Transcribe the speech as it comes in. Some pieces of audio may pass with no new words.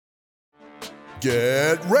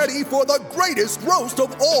Get ready for the greatest roast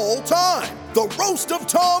of all time, the Roast of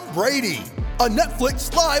Tom Brady, a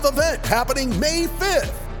Netflix live event happening May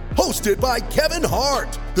 5th. Hosted by Kevin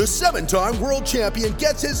Hart, the 7-time world champion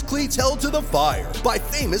gets his cleats held to the fire by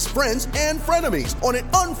famous friends and frenemies on an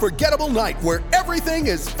unforgettable night where everything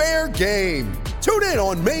is fair game. Tune in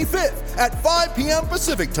on May 5th at 5 p.m.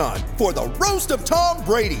 Pacific time for the Roast of Tom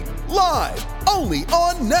Brady, live only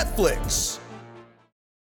on Netflix.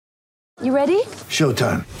 You ready?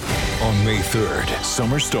 Showtime. On May 3rd,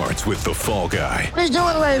 summer starts with The Fall Guy. Let's do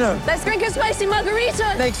it later. Let's drink a spicy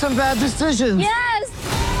margarita. Make some bad decisions. Yes!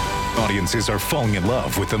 Audiences are falling in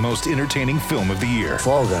love with the most entertaining film of the year.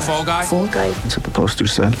 Fall Guy. Fall Guy? Fall Guy. That's what the poster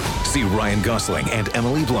said. See Ryan Gosling and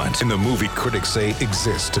Emily Blunt in the movie critics say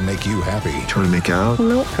exists to make you happy. Trying to make it out?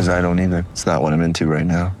 Nope. Because I don't either. It's not what I'm into right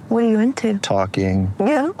now. What are you into? Talking.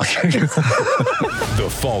 Yeah. The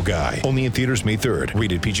Fall Guy. Only in theaters May 3rd.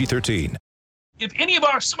 Rated PG-13. If any of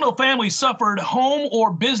our Seminole families suffered home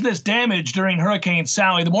or business damage during Hurricane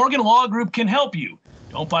Sally, the Morgan Law Group can help you.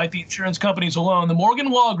 Don't fight the insurance companies alone. The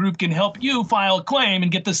Morgan Law Group can help you file a claim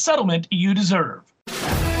and get the settlement you deserve.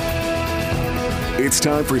 It's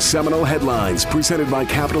time for Seminole Headlines, presented by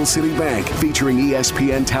Capital City Bank, featuring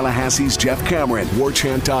ESPN Tallahassee's Jeff Cameron,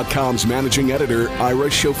 WarChant.com's managing editor, Ira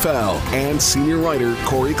Schofel, and senior writer,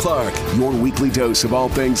 Corey Clark. Your weekly dose of all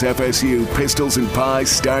things FSU, pistols, and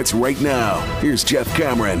pies starts right now. Here's Jeff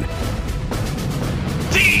Cameron.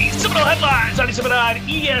 The Seminole Headlines, 97.9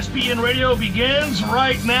 ESPN Radio begins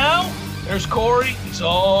right now. There's Corey. He's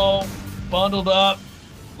all bundled up.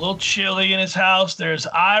 A little chilly in his house. There's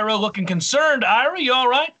Ira looking concerned. Ira, you all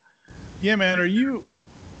right? Yeah, man. Are you,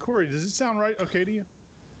 Corey? Does it sound right? Okay to you?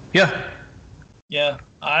 Yeah.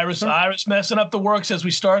 Iris messing up the works as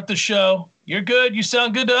we start the show. You're good. You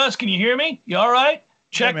sound good to us. Can you hear me? You all right?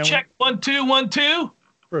 Check, man, check. 1 2 1 2.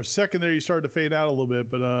 For a second there, you started to fade out a little bit,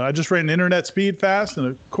 but I just ran internet speed fast,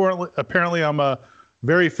 and apparently I'm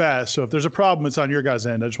very fast. So if there's a problem, it's on your guys'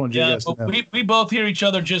 end. I just wanted you guys to know. We both hear each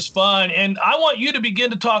other just fine, and I want you to begin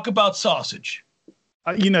to talk about sausage.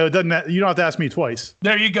 You don't have to ask me twice.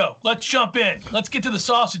 There you go. Let's jump in. Let's get to the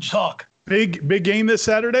sausage talk. Big game this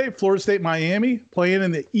Saturday. Florida State, Miami, playing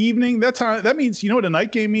in the evening. That means, you know what a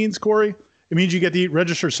night game means, Corey? It means you get to eat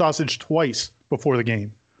registered sausage twice before the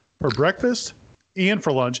game, for breakfast and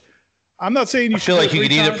for lunch. I'm not saying you should. I feel like you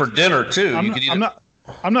could eat it for dinner too. I'm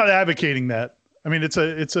not advocating that. I mean, it's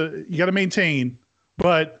you got to maintain,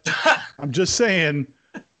 but I'm just saying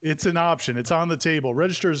it's an option. It's on the table.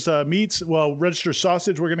 Register's meats, register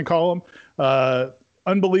sausage, we're going to call them.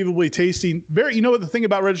 Unbelievably tasty. You know what the thing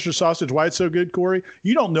about register sausage, why it's so good, Corey?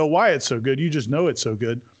 You don't know why it's so good. You just know it's so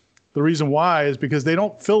good. The reason why is because they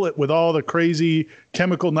don't fill it with all the crazy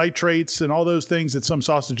chemical nitrates and all those things that some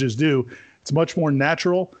sausages do. It's much more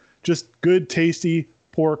natural, just good, tasty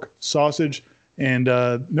pork sausage. And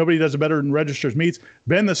nobody does it better than Register's Meats.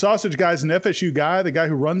 Ben, the sausage guy, is an FSU guy. The guy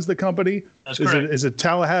who runs the company is a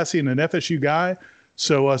Tallahassee and an FSU guy.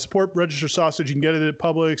 So support Register Sausage. You can get it at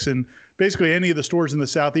Publix and basically any of the stores in the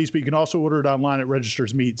Southeast, but you can also order it online at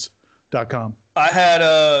registersmeats.com. I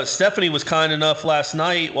had Stephanie was kind enough last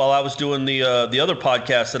night while I was doing the other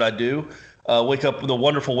podcast that I do, the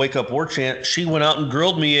wonderful Wake Up War Chant. She went out and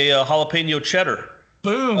grilled me a jalapeno cheddar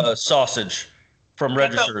sausage from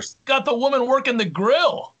Registers. Got the woman working the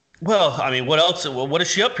grill. Well, I mean, what else? What is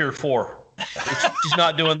she up here for? She's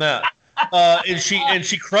not doing that. And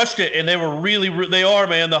she crushed it, and they were they are,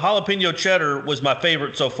 man. The jalapeno cheddar was my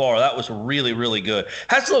favorite so far. That was really, really good.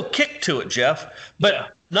 Has a little kick to it, Jeff,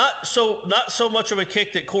 but not so much of a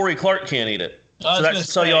kick that Corey Clark can't eat it. So that's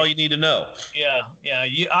to tell you all you need to know. Yeah.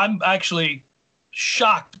 I'm actually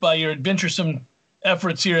shocked by your adventuresome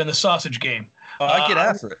efforts here in the sausage game. I get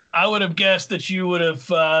after it. I would have guessed that you would have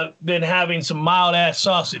been having some mild-ass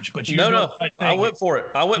sausage, but no. I went for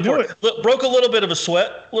it. Broke a little bit of a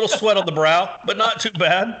little sweat on the brow, but not too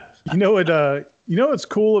bad. You know what's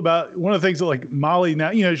cool about one of the things that like Molly now,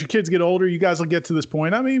 as your kids get older, you guys will get to this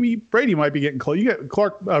point. I mean, Brady might be getting close. You get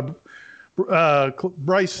Clark,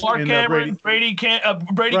 Bryce, Clark and Cameron, Brady,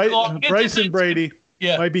 Clark. Bryce and Brady.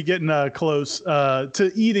 Yeah, might be getting close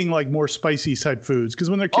to eating like more spicy type foods because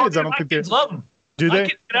when they're kids, I don't think they love them. Do they?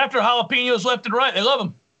 Get after jalapenos left and right. They love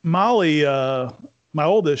them. Molly, my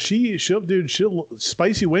oldest, she'll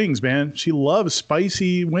spicy wings, man. She loves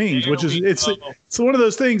spicy wings, which is it's one of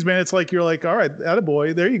those things, man. It's like you're like, all right,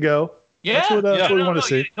 attaboy, there you go. Yeah, that's what we want to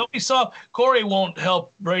see. Don't be soft. Corey won't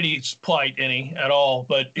help Brady's plight any at all,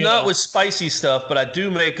 but not with spicy stuff. But I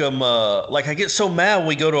do make him like I get so mad when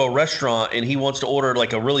we go to a restaurant and he wants to order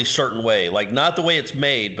like a really certain way, like not the way it's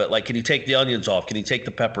made, but like can you take the onions off? Can you take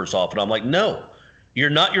the peppers off? And I'm like, no,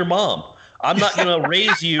 you're not your mom. I'm not going to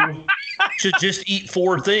raise you to just eat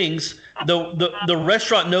 4 things. The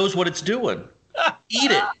restaurant knows what it's doing.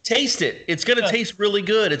 Eat it. Taste it. It's going to taste really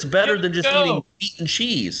good. It's better than just eating meat and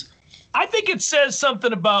cheese. I think it says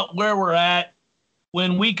something about where we're at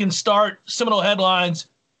when we can start Seminole Headlines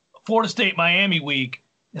Florida State Miami week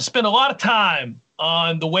and spend a lot of time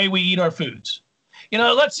on the way we eat our foods.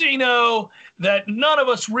 Let's that none of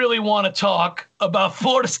us really want to talk about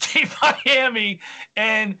Florida State Miami.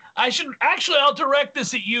 And I'll direct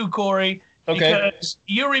this at you, Corey, because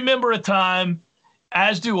you remember a time,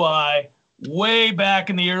 as do I, way back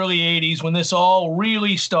in the early 80s when this all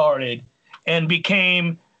really started and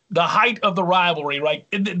became the height of the rivalry, right?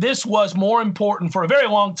 This was more important for a very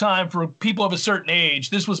long time for people of a certain age.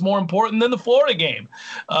 This was more important than the Florida game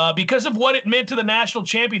because of what it meant to the national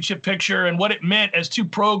championship picture and what it meant as 2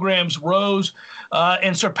 programs rose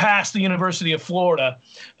and surpassed the University of Florida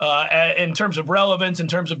in terms of relevance, in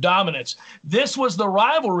terms of dominance. This was the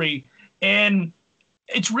rivalry, and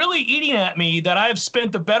it's really eating at me that I've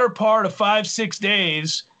spent the better part of 5-6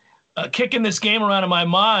 days kicking this game around in my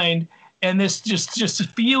mind, and this just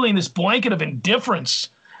feeling this blanket of indifference,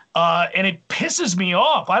 and it pisses me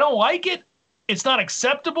off. I don't like it. It's not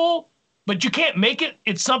acceptable, but you can't make it.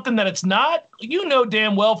 It's something that it's not. You know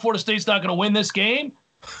damn well Florida State's not going to win this game.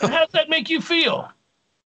 And how does that make you feel?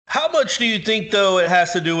 How much do you think, though, it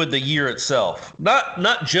has to do with the year itself?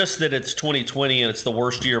 Not just that it's 2020 and it's the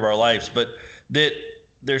worst year of our lives, but that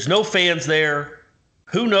there's no fans there.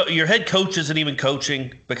 Who know your head coach isn't even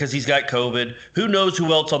coaching because he's got COVID. Who knows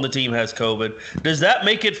who else on the team has COVID? Does that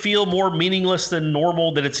make it feel more meaningless than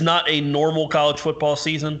normal, that it's not a normal college football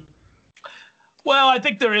season? Well, I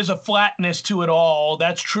think there is a flatness to it all.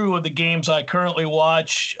 That's true of the games I currently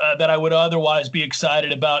watch that I would otherwise be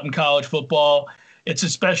excited about in college football. It's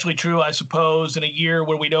especially true, I suppose, in a year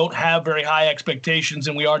where we don't have very high expectations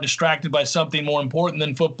and we are distracted by something more important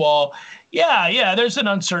than football. Yeah, there's an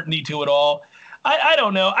uncertainty to it all. I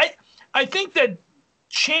don't know. I think that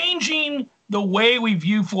changing the way we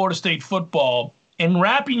view Florida State football and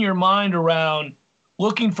wrapping your mind around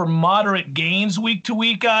looking for moderate gains week to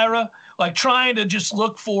week, Ira, like trying to just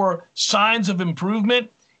look for signs of improvement,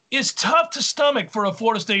 is tough to stomach for a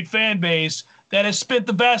Florida State fan base that has spent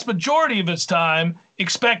the vast majority of its time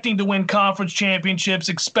expecting to win conference championships,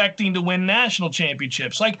 expecting to win national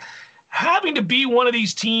championships. Like, having to be one of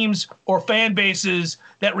these teams or fan bases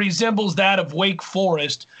that resembles that of Wake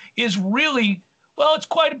Forest is really, well, it's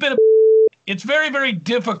quite a bit of it's very, very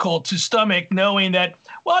difficult to stomach knowing that,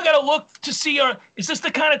 well, I got to look to see, is this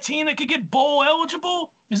the kind of team that could get bowl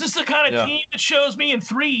eligible? Is this the kind of team that shows me in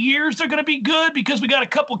 3 years they're going to be good because we got a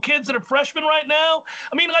couple kids that are freshmen right now?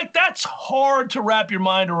 I mean, like, that's hard to wrap your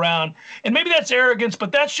mind around. And maybe that's arrogance,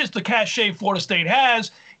 but that's just the cachet Florida State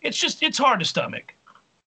has. It's hard to stomach.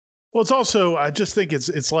 Well, it's also, I just think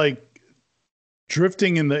it's like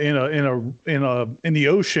drifting in the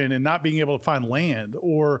ocean and not being able to find land,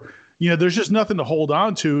 or there's just nothing to hold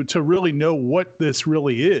on to really know what this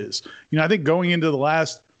really is. I think going into the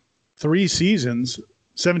last 3 seasons,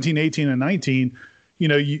 17, 18, and 19,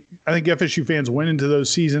 I think FSU fans went into those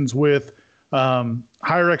seasons with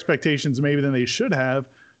higher expectations maybe than they should have,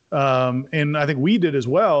 and I think we did as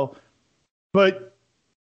well. But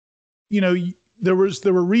there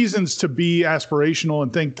were reasons to be aspirational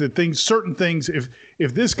and think that certain things, if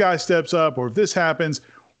this guy steps up or if this happens,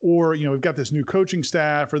 or we've got this new coaching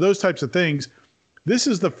staff or those types of things. This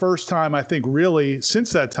is the first time, I think, really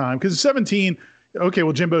since that time, because 17, okay,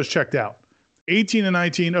 well, Jimbo's checked out. 18 and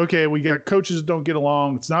 19, okay, we got coaches that don't get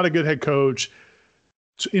along. It's not a good head coach.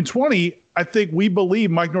 In 20, I think we believe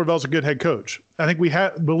Mike Norvell's a good head coach. I think we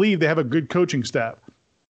believe they have a good coaching staff.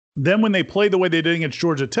 Then when they play the way they did against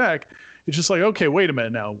Georgia Tech, it's just like, okay, wait a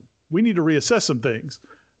minute now. We need to reassess some things.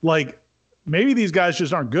 Like, maybe these guys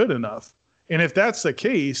just aren't good enough. And if that's the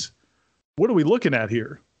case, what are we looking at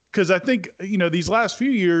here? Because I think, these last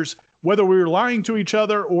few years, whether we were lying to each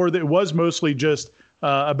other or that it was mostly just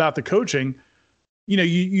about the coaching,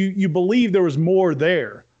 you believe there was more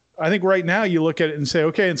there. I think right now you look at it and say,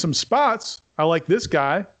 okay, in some spots, I like this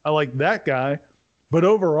guy, I like that guy. But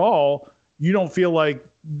overall, you don't feel like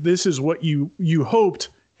this is what you hoped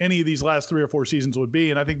any of these last 3 or 4 seasons would be.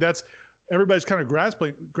 And I think that's everybody's kind of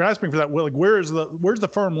grasping for that. Well, like, where's the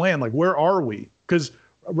firm land? Like, where are we? Because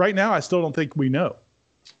right now I still don't think we know.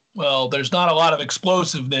 Well, there's not a lot of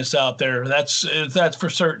explosiveness out there. That's for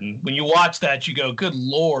certain. When you watch that, you go, good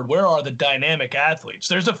Lord, where are the dynamic athletes?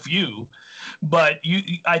 There's a few, but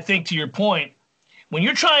I think to your point, when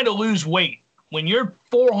you're trying to lose weight, when you're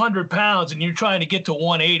 400 pounds and you're trying to get to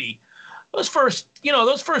 180, those first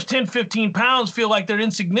 10, 15 pounds feel like they're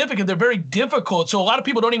insignificant. They're very difficult. So a lot of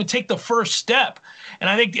people don't even take the first step. And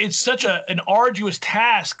I think it's such an arduous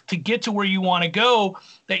task to get to where you want to go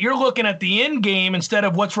that you're looking at the end game instead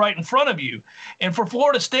of what's right in front of you. And for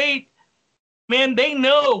Florida State, man, they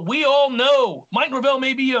know, we all know, Mike Norvell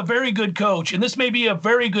may be a very good coach, and this may be a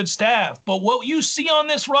very good staff, but what you see on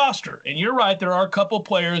this roster, and you're right, there are a couple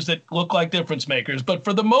players that look like difference makers, but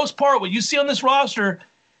for the most part, what you see on this roster,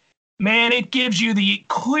 man, it gives you the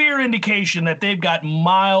clear indication that they've got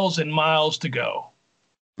miles and miles to go.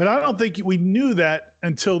 But I don't think we knew that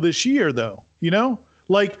until this year, though.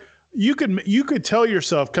 Like you could tell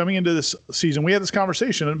yourself coming into this season, we had this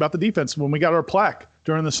conversation about the defense when we got our plaque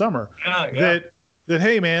during the summer, that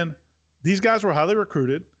hey, man, these guys were highly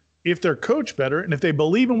recruited. If they're coached better and if they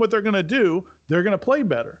believe in what they're going to do, they're going to play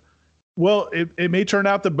better. Well, it may turn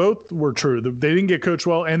out that both were true. They didn't get coached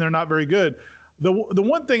well and they're not very good. The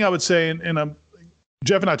one thing I would say, and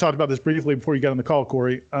Jeff and I talked about this briefly before you got on the call,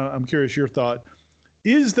 Corey, I'm curious your thought.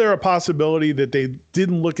 Is there a possibility that they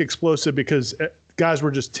didn't look explosive because guys were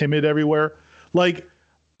just timid everywhere? Like,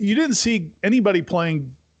 you didn't see anybody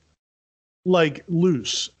playing like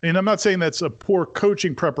loose. And I'm not saying that's a poor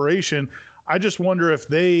coaching preparation. I just wonder if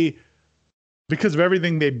they, because of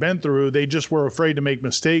everything they've been through, they just were afraid to make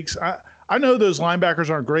mistakes. I know those linebackers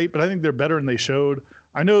aren't great, but I think they're better than they showed.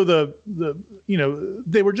 I know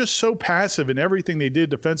they were just so passive in everything they did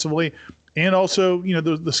defensively. And also,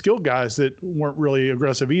 the skilled guys that weren't really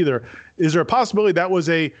aggressive either. Is there a possibility that was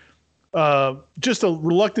just a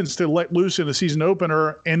reluctance to let loose in the season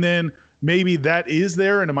opener, and then maybe that is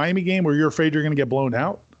there in a Miami game where you're afraid you're going to get blown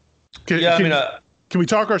out? Can we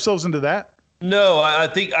talk ourselves into that? No, I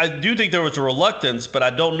do think there was a reluctance, but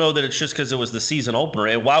I don't know that it's just because it was the season opener.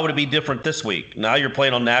 And why would it be different this week? Now you're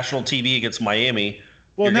playing on national TV against Miami.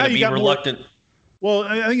 Well, you're now you got reluctant. Well,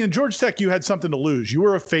 I think in Georgia Tech you had something to lose. You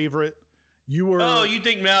were a favorite. Oh, you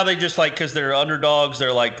think now they just because they're underdogs,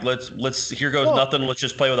 they're like, let's here goes nothing. Let's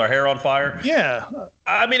just play with our hair on fire. Yeah.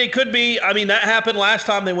 I mean, it could be. I mean, that happened last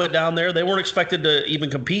time they went down there. They weren't expected to even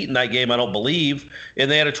compete in that game, I don't believe.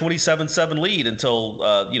 And they had a 27-7 lead until,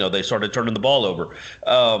 they started turning the ball over.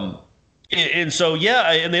 And so,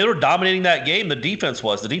 and they were dominating that game. The defense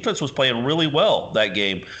was playing really well that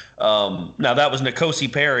game. Now that was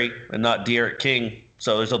N'Kosi Perry and not De'Aaron King.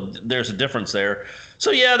 So there's a difference there. So,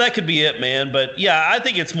 yeah, that could be it, man. But, yeah, I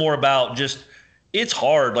think it's more about just it's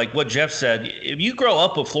hard. Like what Jeff said, if you grow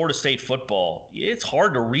up with Florida State football, it's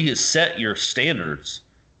hard to reset your standards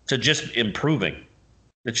to just improving.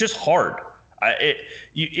 It's just hard.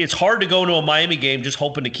 It's hard to go into a Miami game just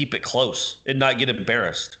hoping to keep it close and not get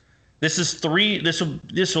embarrassed. This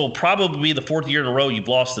will probably be the fourth year in a row you've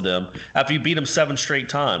lost to them after you beat them 7 straight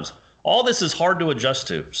times. All this is hard to adjust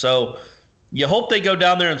to. So you hope they go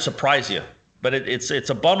down there and surprise you. But it's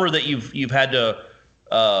a bummer that you've had to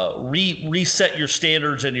reset your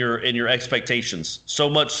standards and your expectations so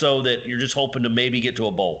much so that you're just hoping to maybe get to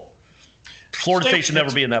a bowl. Florida State should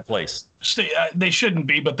never be in that place. They shouldn't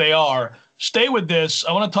be, but they are. Stay with this.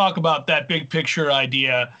 I want to talk about that big picture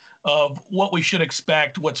idea of what we should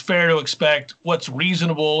expect, what's fair to expect, what's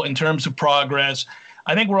reasonable in terms of progress.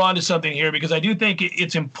 I think we're onto something here because I do think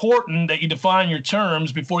it's important that you define your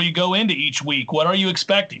terms before you go into each week. What are you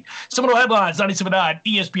expecting? Seminole Headlines, 97.9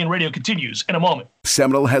 ESPN Radio continues in a moment.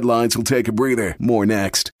 Seminole Headlines will take a breather. More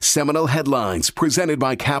next. Seminole Headlines, presented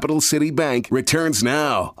by Capital City Bank, returns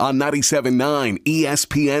now on 97.9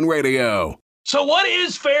 ESPN Radio. So what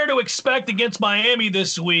is fair to expect against Miami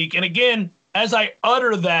this week? And again, as I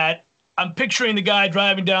utter that, I'm picturing the guy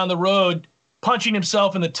driving down the road, punching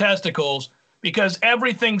himself in the testicles, because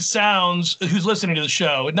everything sounds, who's listening to the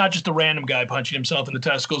show, not just a random guy punching himself in the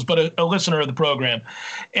testicles, but a listener of the program.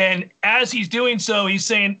 And as he's doing so, he's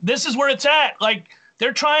saying, this is where it's at. Like,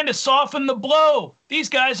 they're trying to soften the blow. These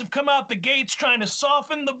guys have come out the gates trying to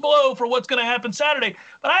soften the blow for what's going to happen Saturday.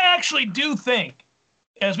 But I actually do think,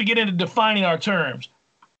 as we get into defining our terms,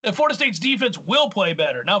 that Florida State's defense will play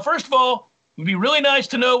better. Now, first of all, it would be really nice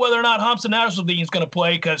to know whether or not Hamsah Nasirildeen is going to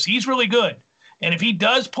play because he's really good. And if he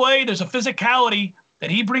does play, there's a physicality that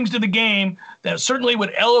he brings to the game that certainly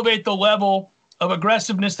would elevate the level of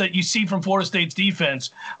aggressiveness that you see from Florida State's defense.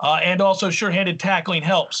 And also sure-handed tackling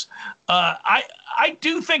helps. I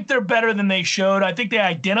do think they're better than they showed. I think they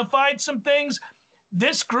identified some things.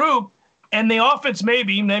 This group and the offense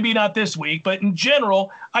maybe not this week, but in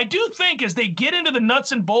general, I do think as they get into the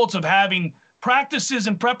nuts and bolts of having practices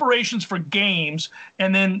and preparations for games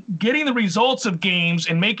and then getting the results of games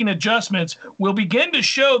and making adjustments will begin to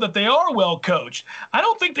show that they are well coached. I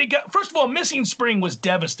don't think first of all, missing spring was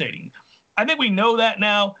devastating. I think we know that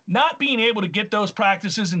now. Not being able to get those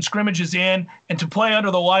practices and scrimmages in and to play under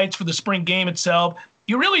the lights for the spring game itself,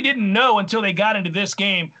 you really didn't know until they got into this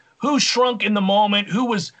game who shrunk in the moment,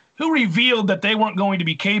 who revealed that they weren't going to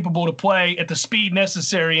be capable to play at the speed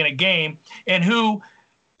necessary in a game, and who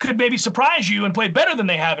could maybe surprise you and play better than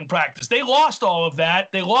they have in practice. They lost all of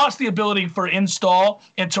that. They lost the ability for install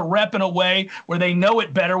and to rep in a way where they know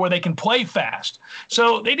it better, where they can play fast.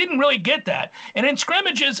 So they didn't really get that. And in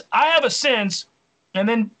scrimmages, I have a sense, and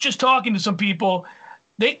then just talking to some people,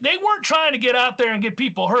 they weren't trying to get out there and get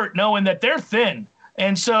people hurt knowing that they're thin.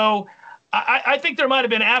 And so I think there might have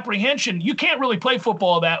been apprehension. You can't really play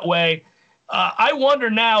football that way. I wonder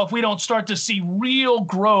now if we don't start to see real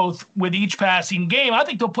growth with each passing game. I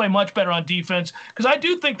think they'll play much better on defense because I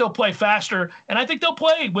do think they'll play faster, and I think they'll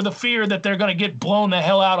play with a fear that they're going to get blown the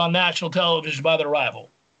hell out on national television by their rival.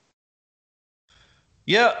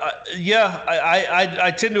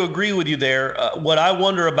 I tend to agree with you there. What I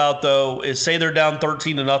wonder about, though, is say they're down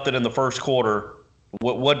 13-0 in the first quarter.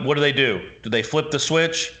 What do they do? Do they flip the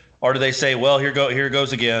switch, or do they say, well, here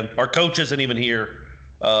goes again? Our coach isn't even here.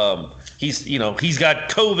 He's got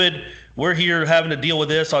COVID. We're here having to deal with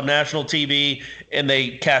this on national TV, and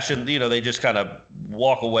they cash in, they just kind of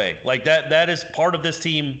walk away. Like that is part of this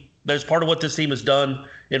team. That's part of what this team has done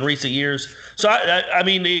in recent years. So I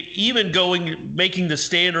mean, even making the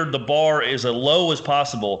standard, the bar as low as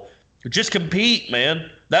possible. Just compete,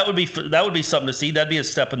 man. That would be something to see. That'd be a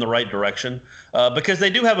step in the right direction, because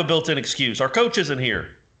they do have a built-in excuse. Our coach isn't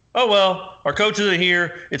here. Oh, well, our coach isn't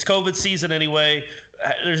here. It's COVID season anyway.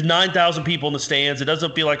 There's 9,000 people in the stands. It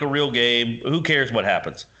doesn't feel like a real game. Who cares what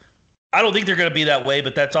happens? I don't think they're going to be that way,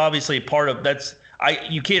 but that's obviously part of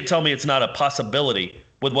you can't tell me it's not a possibility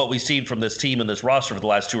with what we've seen from this team and this roster for the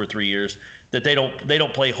last 2 or 3 years that they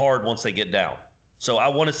don't play hard once they get down. So I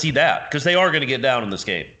want to see that because they are going to get down in this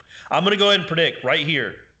game. I'm going to go ahead and predict right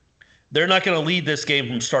here. They're not going to lead this game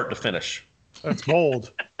from start to finish. That's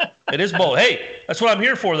bold. It is bold. Hey, that's what I'm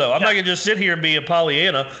here for, though. I'm not going to just sit here and be a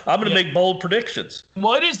Pollyanna. I'm going to make bold predictions.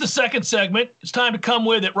 Well, it is the second segment. It's time to come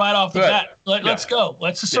with it right off the bat. Let's go.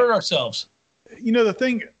 Let's assert ourselves. The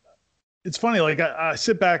thing, it's funny. Like I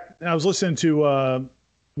sit back and I was listening to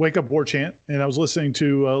Wake Up War Chant, and I was listening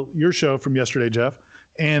to your show from yesterday, Jeff,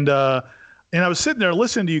 and I was sitting there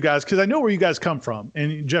listening to you guys because I know where you guys come from.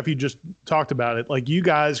 And Jeff, you just talked about it. Like you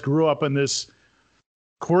guys grew up in this.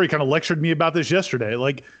 Corey kind of lectured me about this yesterday.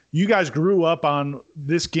 Like you guys grew up on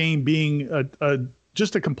this game being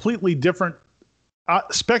just a completely different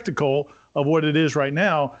spectacle of what it is right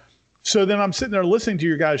now. So then I'm sitting there listening to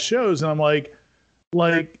your guys' shows, and I'm like,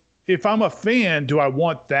 if I'm a fan, do I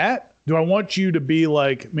want that? Do I want you to be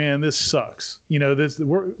like, man, this sucks? We're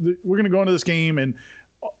going to go into this game and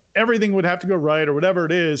everything would have to go right or whatever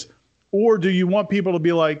it is, or do you want people to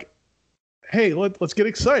be like, hey, let's get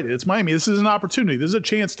excited. It's Miami. This is an opportunity. This is a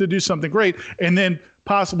chance to do something great, and then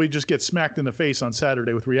possibly just get smacked in the face on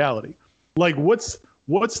Saturday with reality. Like, what's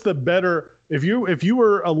the better? If you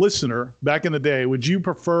were a listener back in the day, would you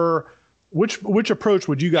prefer which approach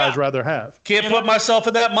would you guys rather have? Can't put myself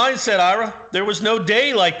in that mindset, Ira. There was no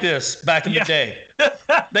day like this back in the day.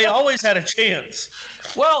 They always had a chance.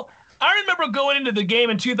 Well, I remember going into the game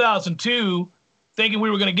in 2002 thinking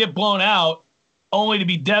we were going to get blown out, only to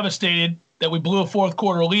be devastated that we blew a fourth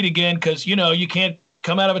quarter lead again because, you can't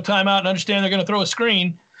come out of a timeout and understand they're going to throw a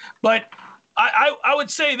screen. But I would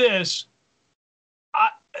say this.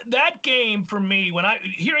 That game for me,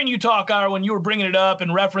 hearing you talk, Ira, when you were bringing it up and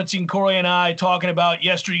referencing Corey and I talking about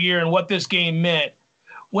yesteryear and what this game meant,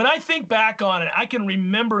 when I think back on it, I can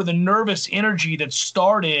remember the nervous energy that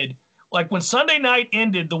started, like when Sunday night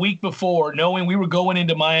ended the week before, knowing we were going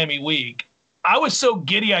into Miami week. I was so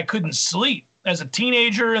giddy I couldn't sleep. As a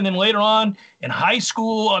teenager, and then later on in high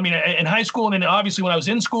school, and then obviously when I was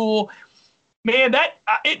in school, man,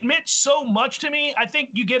 it meant so much to me. I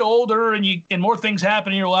think you get older and more things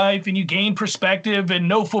happen in your life and you gain perspective, and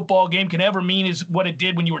no football game can ever mean is what it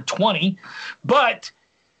did when you were 20. But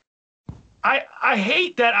I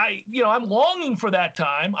hate that I'm longing for that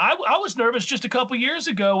time. I was nervous just a couple years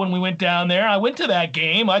ago when we went down there. I went to that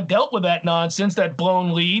game. I dealt with that nonsense, that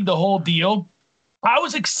blown lead, the whole deal. I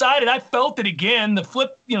was excited. I felt it again.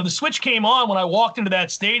 The switch came on when I walked into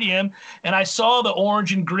that stadium and I saw the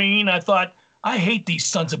orange and green. I thought, I hate these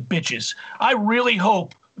sons of bitches. I really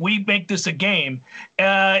hope we make this a game.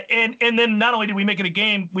 And then not only did we make it a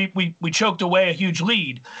game, we choked away a huge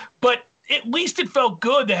lead. But at least it felt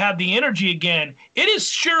good to have the energy again. It is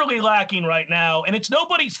surely lacking right now, and it's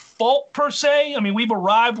nobody's fault per se. I mean, we've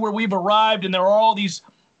arrived where we've arrived, and there are all these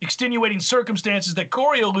extenuating circumstances that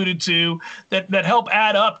Corey alluded to that help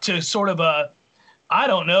add up to sort of a I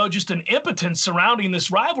don't know, just an impotence surrounding this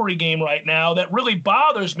rivalry game right now that really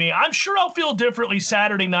bothers me. I'm sure I'll feel differently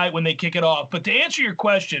Saturday night when they kick it off. But to answer your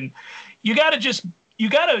question, you got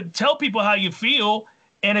to tell people how you feel.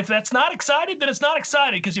 And if that's not excited, then it's not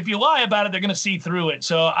excited. Because if you lie about it, they're going to see through it.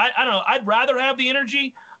 So I don't know. I'd rather have the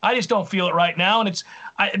energy. I just don't feel it right now. And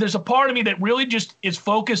there's a part of me that really just is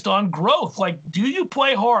focused on growth. Like, do you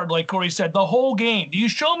play hard, like Corey said, the whole game? Do you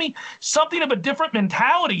show me something of a different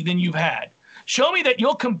mentality than you've had? Show me that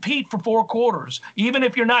you'll compete for 4 quarters, even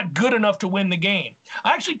if you're not good enough to win the game.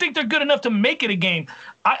 I actually think they're good enough to make it a game.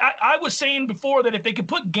 I was saying before that if they could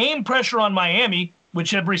put game pressure on Miami,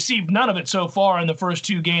 which have received none of it so far in the first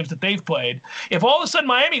 2 games that they've played, if all of a sudden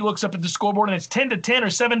Miami looks up at the scoreboard and it's 10-10 or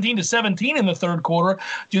 17-17 in the third quarter,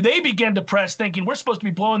 do they begin to press thinking we're supposed to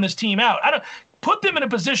be blowing this team out? Put them in a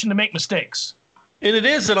position to make mistakes. And it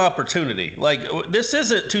is an opportunity. Like, this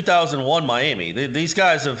isn't 2001 Miami. These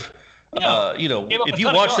guys have – if you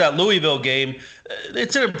watch that Louisville game,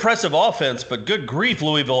 it's an impressive offense, but good grief,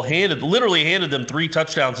 Louisville literally handed them 3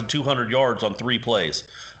 touchdowns and 200 yards on 3 plays.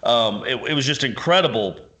 It was just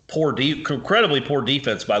incredibly poor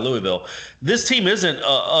defense by Louisville. This team isn't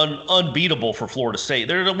unbeatable for Florida State.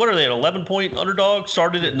 What are they, an 11-point underdog?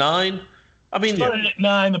 Started at 9. I mean, started at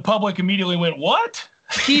 9. The public immediately went, "What?"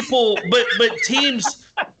 But teams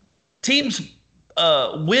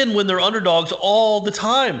win when they're underdogs all the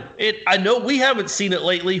time. I know we haven't seen it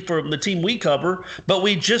lately from the team we cover, but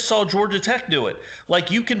we just saw Georgia Tech do it.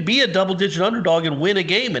 Like, you can be a double-digit underdog and win a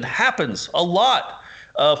game. It happens a lot.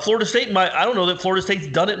 Florida State, I don't know that Florida State's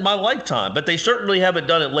done it in my lifetime, but they certainly haven't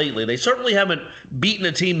done it lately. They certainly haven't beaten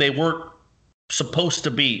a team they weren't supposed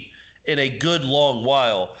to beat in a good long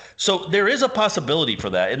while. So there is a possibility for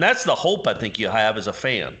that, and that's the hope I think you have as a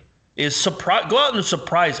fan, is go out and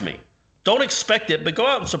surprise me. Don't expect it, but go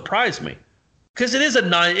out and surprise me. Because it is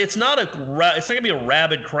it's not going to be a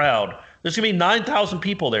rabid crowd. There's going to be 9,000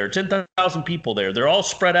 people there, 10,000 people there. They're all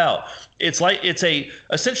spread out. It's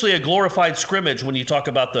essentially a glorified scrimmage when you talk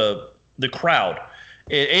about the crowd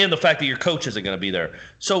and the fact that your coach isn't going to be there.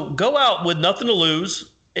 So go out with nothing to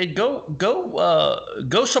lose and go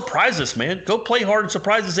surprise us, man. Go play hard and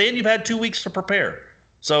surprise us, and you've had 2 weeks to prepare.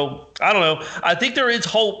 So I don't know. I think there is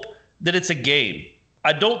hope that it's a game.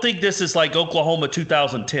 I don't think this is like Oklahoma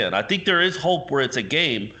 2010. I think there is hope where it's a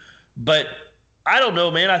game, but I don't know,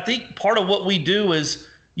 man. I think part of what we do is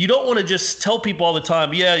you don't want to just tell people all the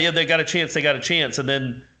time, yeah, they got a chance, and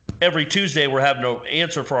then every Tuesday we're having no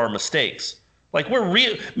answer for our mistakes. Like, we're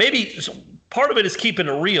real. Maybe part of it is keeping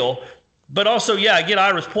it real, but also, yeah, I get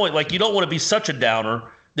Ira's point. Like, you don't want to be such a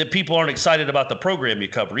downer that people aren't excited about the program you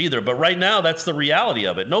cover either. But right now, that's the reality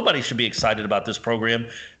of it. Nobody should be excited about this program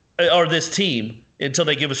or this team until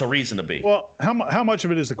they give us a reason to be. Well, how much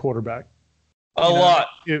of it is the quarterback? A lot.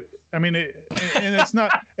 That's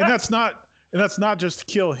not just to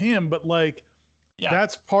kill him, but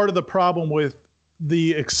that's part of the problem with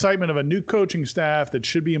the excitement of a new coaching staff that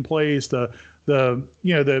should be in place. What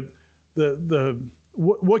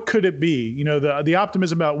could it be? The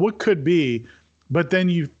optimism about what could be, but then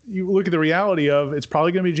you look at the reality of it's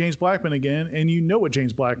probably going to be James Blackman again, and you know what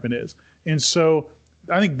James Blackman is, and so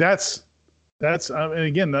I think that's and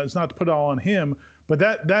again, that's not to put it all on him, but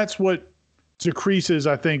that's what decreases,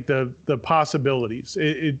 I think, the possibilities.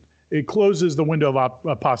 It closes the window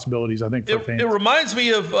of possibilities, I think, for fans. It reminds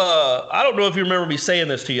me of I don't know if you remember me saying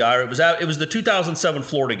this to you, Ira. It was the 2007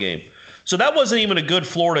 Florida game. So that wasn't even a good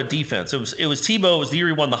Florida defense. It was Tebow. It was the year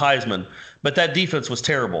he won the Heisman, but that defense was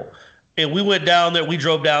terrible. And we went down there. We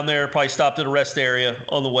drove down there. Probably stopped at a rest area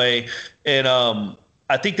on the way, and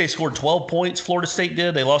I think they scored 12 points. Florida State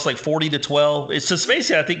did. They lost like 40-12. It's just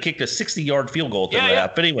basically, I think, kicked a 60-yard field goal at the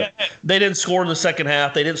half. But anyway, they didn't score in the second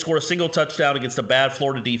half. They didn't score a single touchdown against a bad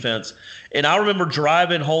Florida defense. And I remember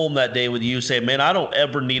driving home that day with you saying, man, I don't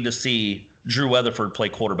ever need to see Drew Weatherford play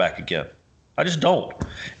quarterback again. I just don't.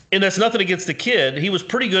 And that's nothing against the kid. He was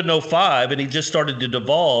pretty good in 2005, and he just started to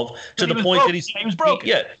devolve to the point that he was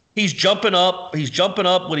broken. He's jumping up. He's jumping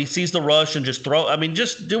up when he sees the rush and just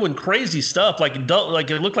just doing crazy stuff. Like it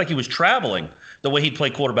looked like he was traveling the way he'd play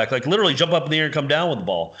quarterback. Like literally jump up in the air and come down with the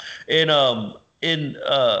ball. And I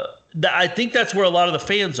think that's where a lot of the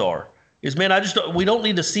fans are. Is, man, we don't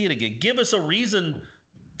need to see it again. Give us a reason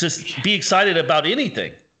to be excited about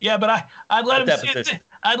anything. Yeah, but I'd let him see it.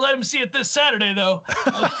 I'd let him see it this Saturday, though.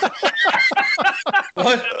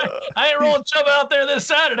 What? I ain't rolling Chubb out there this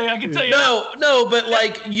Saturday, I can tell you. No,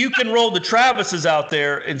 but you can roll the Travises out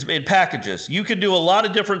there in packages. You can do a lot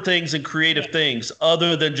of different things and creative things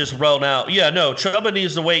other than just rolling out. Yeah, no, Chubb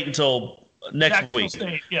needs to wait until next week.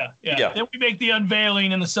 State. Yeah. Then we make the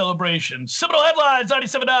unveiling and the celebration. Seminole Headlines,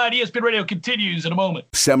 97.9 ESPN Radio continues in a moment.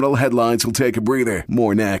 Seminole Headlines will take a breather.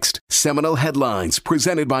 More next. Seminole Headlines,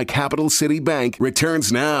 presented by Capital City Bank,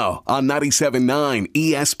 returns now on 97.9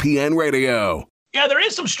 ESPN Radio. Yeah, there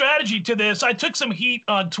is some strategy to this. I took some heat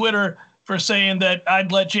on Twitter for saying that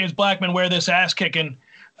I'd let James Blackman wear this ass kicking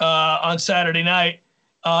on Saturday night.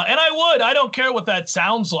 And I would. I don't care what that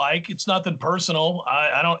sounds like. It's nothing personal.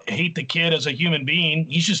 I don't hate the kid as a human being.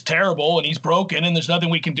 He's just terrible, and he's broken, and there's nothing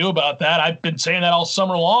we can do about that. I've been saying that all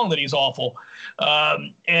summer long, that he's awful.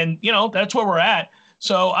 And, that's where we're at.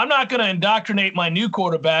 So I'm not going to indoctrinate my new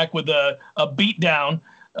quarterback with a beatdown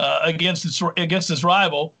against his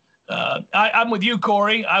rival. I'm with you,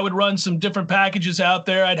 Corey. I would run some different packages out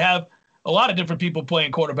there. I'd have a lot of different people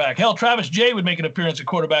playing quarterback. Hell, Travis Jay would make an appearance at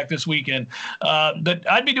quarterback this weekend. But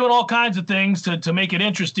I'd be doing all kinds of things to make it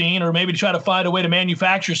interesting, or maybe to try to find a way to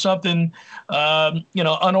manufacture something,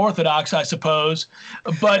 unorthodox, I suppose.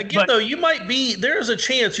 But though, you might be. There's a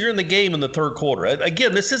chance you're in the game in the third quarter.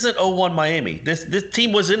 Again, this isn't 0-1 Miami. This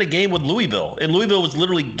team was in a game with Louisville, and Louisville was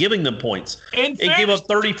literally giving them points. It gave up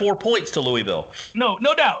 34 points to Louisville. No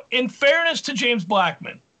doubt. In fairness to James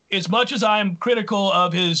Blackman, as much as I'm critical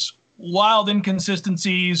of his wild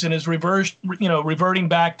inconsistencies and his reverting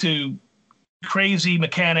back to crazy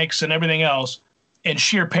mechanics and everything else and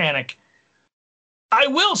sheer panic, I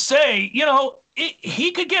will say,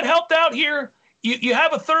 he could get helped out here. You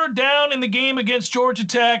have a third down in the game against Georgia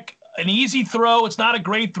Tech, an easy throw. It's not a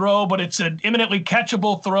great throw, but it's an imminently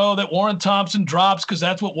catchable throw that Warren Thompson drops, because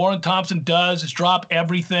that's what Warren Thompson does, is drop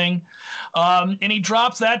everything. And he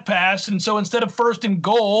drops that pass. And so instead of 1st and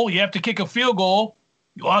goal, you have to kick a field goal.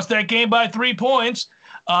 You lost that game by 3 points.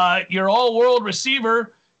 Your all-world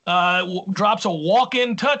receiver drops a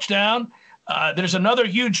walk-in touchdown. There's another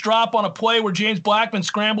huge drop on a play where James Blackman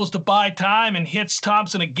scrambles to buy time and hits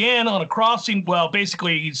Thompson again on a crossing. Well,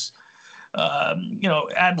 basically he's,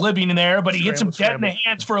 ad-libbing in there, but he hits him dead in the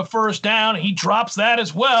hands for a first down. He drops that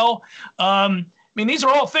as well. These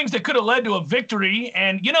are all things that could have led to a victory.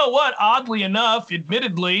 And you know what? Oddly enough,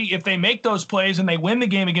 admittedly, if they make those plays and they win the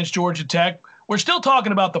game against Georgia Tech, we're still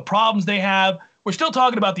talking about the problems they have. We're still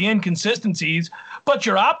talking about the inconsistencies, but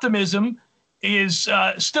your optimism is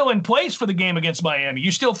still in place for the game against Miami.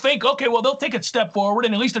 You still think, okay, well, they'll take a step forward,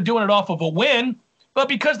 and at least they're doing it off of a win. But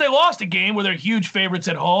because they lost a game where they're huge favorites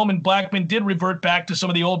at home, and Blackman did revert back to some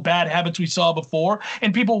of the old bad habits we saw before,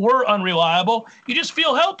 and people were unreliable, you just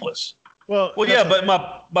feel helpless. Well, yeah, but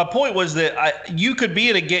my point was that you could be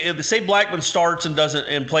in a game. Say Blackman starts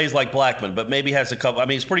and plays like Blackman, but maybe has a couple. I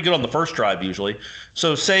mean, he's pretty good on the first drive usually.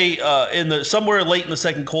 So say somewhere late in the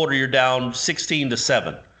second quarter, you're down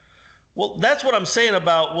 16-7. Well, that's what I'm saying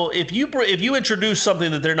about. Well, if you introduce something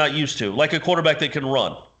that they're not used to, like a quarterback that can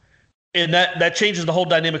run, and that changes the whole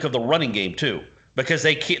dynamic of the running game too, because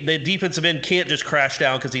the defensive end can't just crash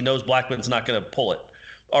down because he knows Blackman's not going to pull it.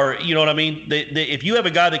 Or, you know what I mean? If you have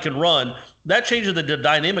a guy that can run, that changes the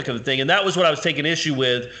dynamic of the thing. And that was what I was taking issue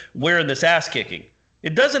with, wearing this ass kicking.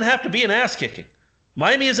 It doesn't have to be an ass kicking.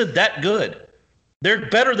 Miami isn't that good. They're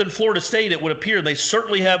better than Florida State, it would appear. They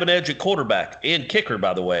certainly have an edge at quarterback and kicker,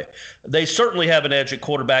 by the way. They certainly have an edge at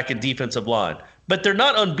quarterback and defensive line. But they're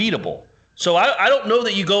not unbeatable. So I don't know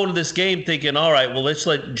that you go into this game thinking, all right, well, let's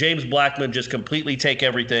let James Blackman just completely take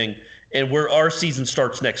everything, and our season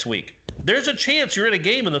starts next week. There's a chance you're in a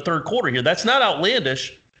game in the third quarter here. That's not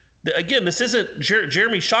outlandish. Again, this isn't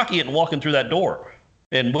Jeremy Shockey walking through that door,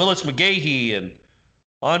 and Willis McGahee and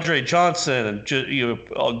Andre Johnson, and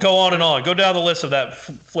go on and on. Go down the list of that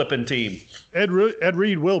flipping team. Ed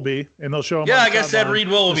Reed will be, and they'll show him. Yeah, I guess Ed Reed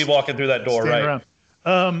will be walking through that door,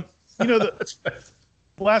 right?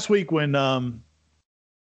 Last week when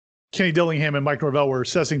Kenny Dillingham and Mike Norvell were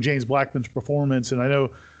assessing James Blackman's performance, and I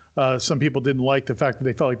know some people didn't like the fact that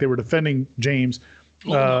they felt like they were defending James.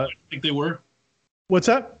 I don't think they were. What's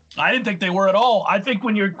that? I didn't think they were at all. I think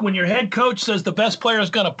when your head coach says the best player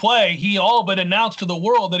is going to play, he all but announced to the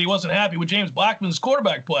world that he wasn't happy with James Blackman's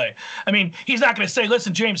quarterback play. I mean, he's not going to say,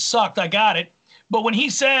 listen, James sucked, I got it. But when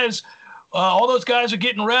he says all those guys are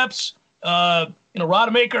getting reps,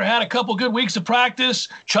 Rodemaker had a couple good weeks of practice,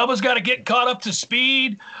 Chubba's got to get caught up to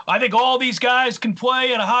speed, I think all these guys can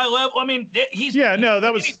play at a high level. I mean, that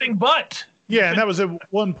was anything but. Yeah, and that was at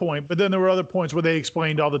one point. But then there were other points where they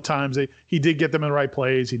explained all the times he did get them in the right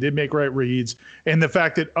plays. He did make right reads. And the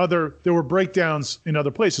fact that there were breakdowns in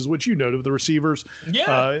other places, which you noted with the receivers.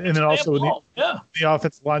 Yeah. And then also the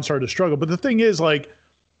offensive line started to struggle. But the thing is, like,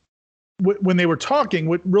 when they were talking,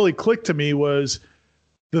 what really clicked to me was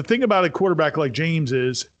the thing about a quarterback like James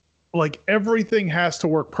is like everything has to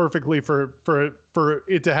work perfectly for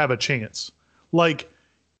it to have a chance. Like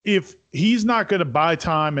if he's not going to buy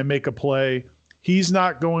time and make a play, he's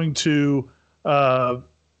not going to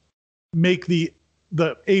make the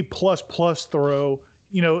A++ throw.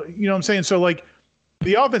 You know what I'm saying? So like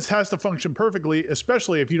the offense has to function perfectly,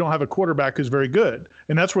 especially if you don't have a quarterback who's very good.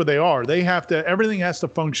 And that's where they are. Everything has to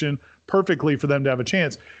function perfectly for them to have a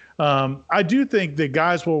chance. I do think that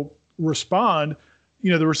guys will respond.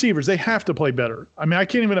 The receivers, they have to play better. I mean, I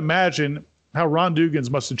can't even imagine how Ron Dugans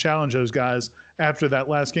must have challenged those guys after that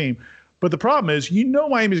last game. But the problem is,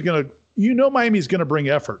 Miami's going to bring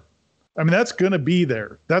effort. I mean, that's going to be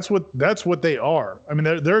there. That's what they are. I mean,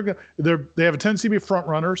 they have a tendency to be front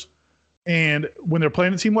runners. And when they're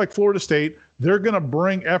playing a team like Florida State, they're going to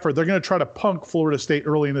bring effort. They're going to try to punk Florida State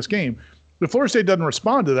early in this game. If Florida State doesn't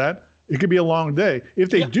respond to that, it could be a long day. If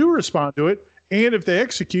they do respond to it, and if they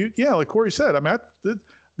execute, like Corey said, I mean,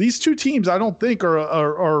 these two teams I don't think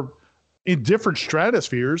are in different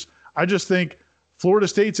stratospheres. I just think Florida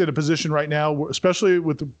State's in a position right now, especially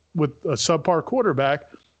with a subpar quarterback,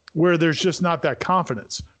 where there's just not that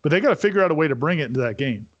confidence. But they got to figure out a way to bring it into that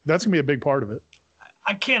game. That's going to be a big part of it.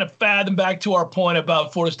 I can't fathom, back to our point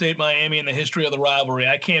about Florida State, Miami, and the history of the rivalry.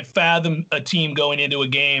 I can't fathom a team going into a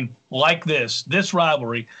game like this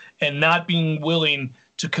rivalry, and not being willing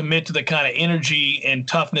to commit to the kind of energy and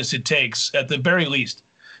toughness it takes, at the very least,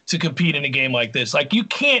 to compete in a game like this. Like, you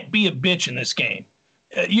can't be a bitch in this game.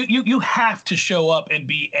 You have to show up and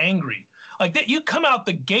be angry. Like that, you come out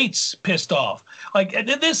the gates pissed off. Like,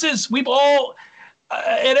 we've all,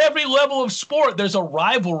 at every level of sport, there's a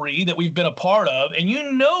rivalry that we've been a part of, and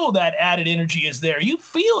that added energy is there. You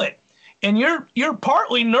feel it. And you're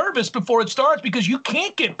partly nervous before it starts because you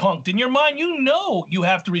can't get punked. In your mind, you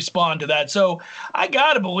have to respond to that. So I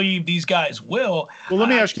got to believe these guys will. Well, let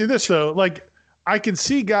me ask you this, though. Like, I can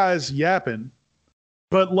see guys yapping,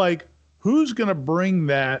 but, like, who's going to bring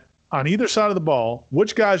that on either side of the ball?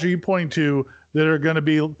 Which guys are you pointing to that are going to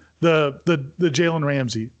be the Jalen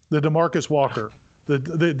Ramsey, the DeMarcus Walker, the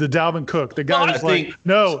Dalvin Cook, the guy who's like,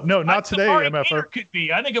 no, not today, MFR. Could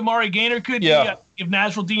be. I think Amari Gaynor could be. If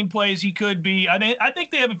Nashville Dean plays, he could be. I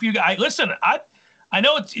think they have a few guys. Listen, I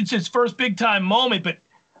know it's his first big time moment, but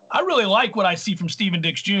I really like what I see from Steven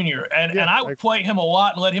Dix Jr. and I would play him a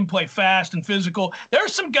lot and let him play fast and physical. There are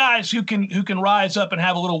some guys who can rise up and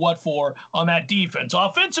have a little what for on that defense.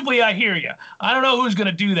 Offensively, I hear you. I don't know who's going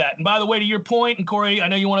to do that. And by the way, to your point, and Corey, I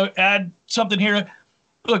know you want to add something here.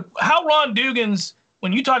 Look, how Ron Dugans,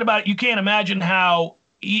 when you talk about it, you can't imagine how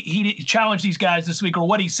he challenged these guys this week, or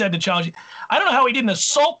what he said to challenge. I don't know how he didn't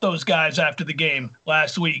assault those guys after the game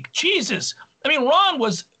last week. Jesus. I mean, Ron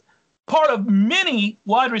was part of many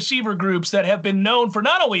wide receiver groups that have been known for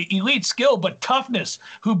not only elite skill, but toughness,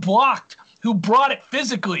 who blocked, who brought it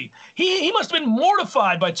physically. He must have been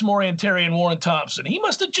mortified by Tamorrion Terry and Warren Thompson. He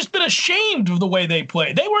must have just been ashamed of the way they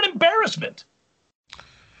played. They were an embarrassment.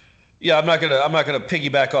 Yeah, I'm not gonna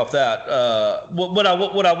piggyback off that. What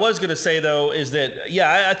I was gonna say though is that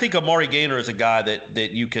I think Amari Gaynor is a guy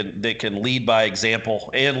that can lead by example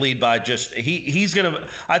and lead by just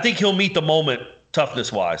I think he'll meet the moment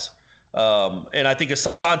toughness wise, and I think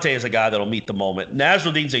Asante is a guy that'll meet the moment.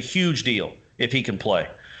 Nasruddin's a huge deal if he can play.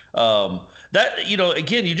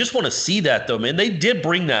 Again, you just want to see that though, man. They did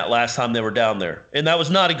bring that last time they were down there, and that was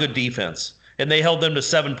not a good defense. And they held them to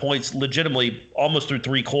 7 points legitimately almost through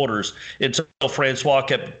 3 quarters until Francois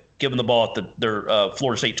kept giving the ball at their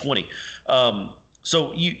Florida State 20.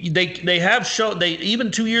 So they have shown,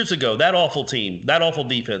 even 2 years ago, that awful team, that awful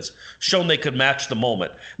defense, shown they could match the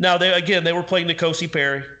moment. Now, they were playing N'Kosi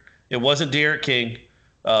Perry. It wasn't Derek King.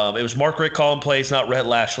 It was Mark Richt calling plays, not Rhett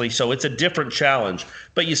Lashley. So it's a different challenge.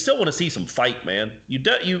 But you still want to see some fight, man.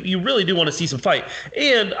 You really do want to see some fight.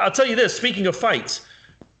 And I'll tell you this, speaking of fights,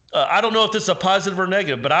 I don't know if this is a positive or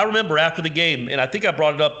negative, but I remember after the game, and I think I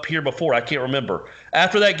brought it up here before, I can't remember.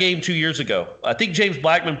 After that game 2 years ago, I think James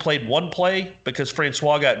Blackman played one play because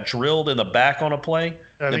Francois got drilled in the back on a play,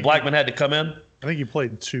 and Blackman had to come in. I think he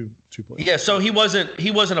played two plays. Yeah, so he wasn't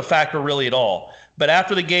a factor really at all. But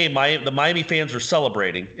after the game, the Miami fans are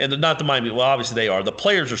celebrating, and not the Miami. Well, obviously they are. The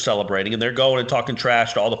players are celebrating, and they're going and talking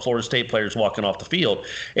trash to all the Florida State players walking off the field.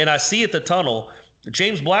 And I see at the tunnel,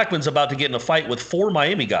 James Blackman's about to get in a fight with 4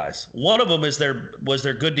 Miami guys. One of them was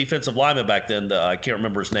their good defensive lineman back then. I can't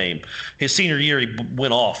remember his name. His senior year, he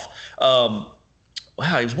went off.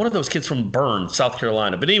 He was one of those kids from Bern, South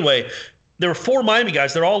Carolina. But anyway, there were 4 Miami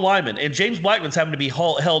guys. They're all linemen, and James Blackman's having to be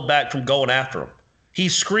held back from going after him.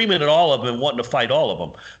 He's screaming at all of them and wanting to fight all of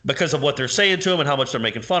them because of what they're saying to him and how much they're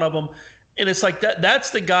making fun of him. And it's like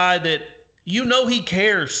that's the guy that he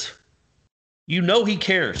cares. You know he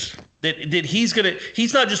cares. That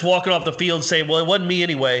he's not just walking off the field saying, well, it wasn't me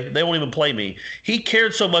anyway. They won't even play me. He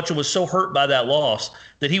cared so much and was so hurt by that loss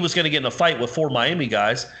that he was going to get in a fight with 4 Miami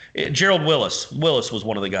guys. Gerald Willis. Willis was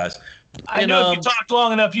one of the guys. I know if you talked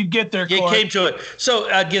long enough, you'd get there, Corey. It came to it. So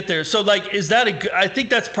I'd get there. So, I think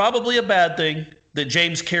that's probably a bad thing that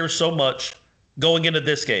James cares so much going into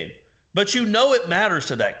this game. But it matters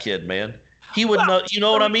to that kid, man. He would know, you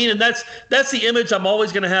know what I mean? And that's the image I'm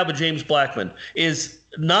always going to have of James Blackman is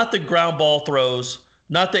not the ground ball throws,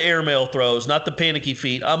 not the airmail throws, not the panicky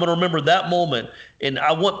feet. I'm going to remember that moment. And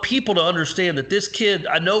I want people to understand that this kid,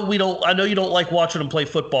 I know you don't like watching him play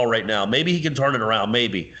football right now. Maybe he can turn it around,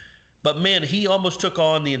 maybe. But, man, he almost took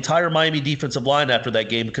on the entire Miami defensive line after that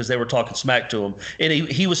game because they were talking smack to him. And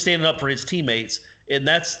he was standing up for his teammates. And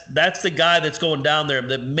that's the guy that's going down there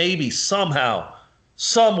that maybe somehow,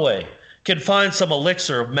 some way, can find some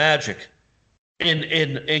elixir of magic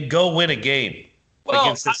and go win a game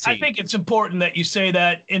against this team. I think it's important that you say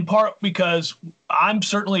that in part because I'm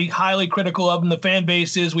certainly highly critical of him. The fan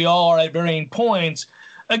base is. We all are at varying points.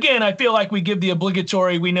 Again, I feel like we give the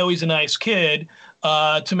obligatory, we know he's a nice kid,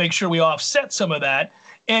 to make sure we offset some of that.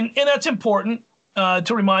 And that's important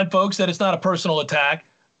to remind folks that it's not a personal attack.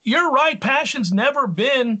 You're right. Passion's never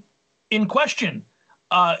been in question.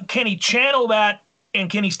 Can he channel that and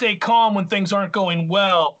can he stay calm when things aren't going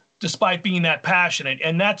well despite being that passionate?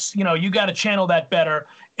 And that's, you got to channel that better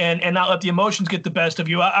and not let the emotions get the best of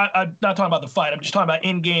you. I'm not talking about the fight. I'm just talking about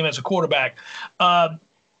in-game as a quarterback.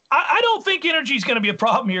 I don't think energy is going to be a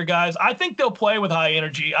problem here, guys. I think they'll play with high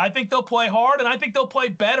energy. I think they'll play hard, and I think they'll play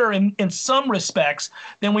better in some respects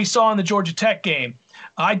than we saw in the Georgia Tech game.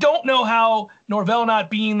 I don't know how Norvell not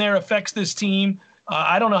being there affects this team.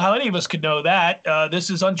 I don't know how any of us could know that. This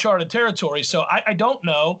is uncharted territory, so I don't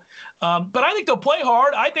know. But I think they'll play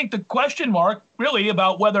hard. I think the question mark really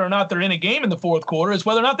about whether or not they're in a game in the fourth quarter is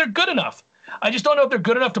whether or not they're good enough. I just don't know if they're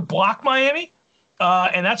good enough to block Miami.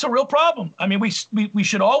 And that's a real problem. I mean, we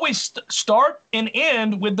should always start and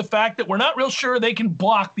end with the fact that we're not real sure they can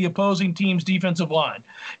block the opposing team's defensive line.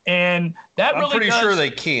 And that I'm pretty sure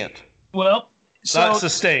they can't. Well, not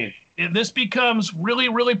sustained. This becomes really,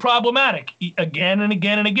 really problematic again and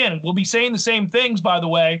again and again. We'll be saying the same things, by the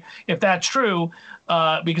way, if that's true,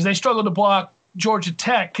 because they struggle to block Georgia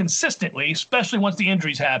Tech consistently, especially once the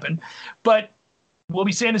injuries happen. But we'll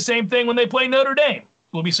be saying the same thing when they play Notre Dame.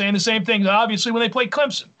 We'll be saying the same things, obviously, when they play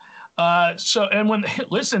Clemson. There are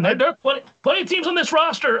plenty of teams on this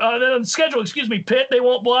roster, on the schedule, Pitt, they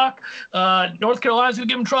won't block. North Carolina's going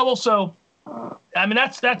to give them trouble. So, I mean,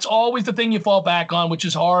 that's always the thing you fall back on, which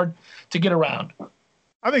is hard to get around.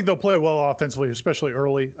 I think they'll play well offensively, especially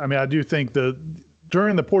early. I mean, I do think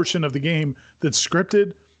during the portion of the game that's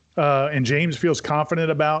scripted and James feels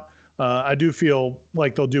confident about, I do feel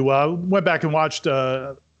like they'll do well. I went back and watched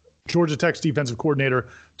Georgia Tech's defensive coordinator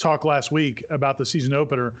talk last week about the season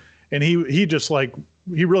opener, and he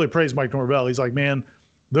really praised Mike Norvell. He's like, man,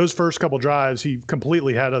 those first couple drives, he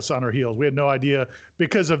completely had us on our heels. We had no idea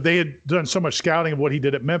because they had done so much scouting of what he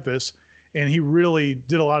did at Memphis, and he really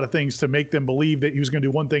did a lot of things to make them believe that he was going to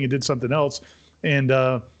do one thing and did something else. And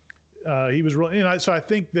he was really, so I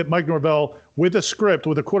think that Mike Norvell, with a script,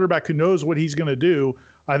 with a quarterback who knows what he's going to do,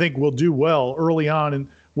 I think will do well early on, and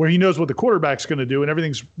where he knows what the quarterback's going to do and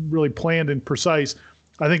everything's really planned and precise.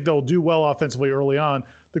 I think they'll do well offensively early on.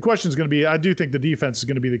 The question is going to be, I do think the defense is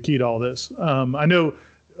going to be the key to all this. I know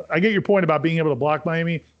I get your point about being able to block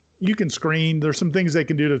Miami. You can screen. There's some things they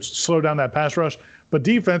can do to slow down that pass rush. But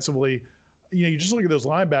defensively, you just look at those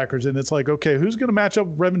linebackers and it's like, okay, who's going to match up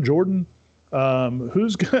with Brevin Jordan?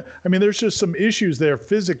 There's just some issues there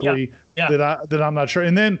physically that I'm not sure.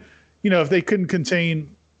 And then, if they couldn't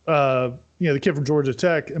contain the kid from Georgia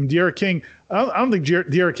Tech, De'Ara King. I don't think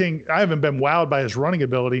De'Ara King, I haven't been wowed by his running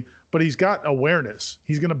ability, but he's got awareness.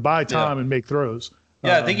 He's going to buy time and make throws.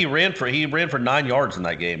 Yeah, I think he ran for 9 yards in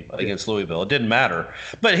that game against Louisville. It didn't matter.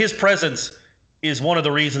 But his presence is one of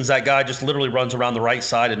the reasons that guy just literally runs around the right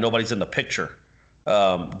side and nobody's in the picture.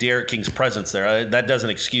 De'Ara King's presence there. That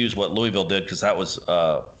doesn't excuse what Louisville did because that was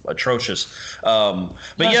atrocious.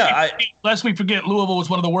 Lest we forget, Louisville was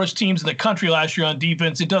one of the worst teams in the country last year on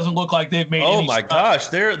defense. It doesn't look like they've made. Oh my gosh,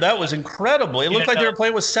 that was incredible. It looked like they were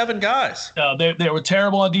playing with 7 guys. They were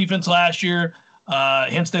terrible on defense last year.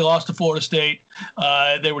 Hence, they lost to Florida State.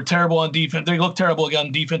 They were terrible on defense. They look terrible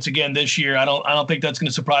on defense again this year. I don't think that's going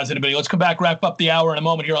to surprise anybody. Let's come back, wrap up the hour in a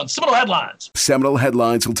moment here on Seminole Headlines. Seminole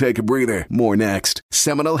Headlines will take a breather. More next.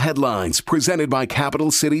 Seminole Headlines, presented by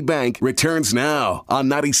Capital City Bank, returns now on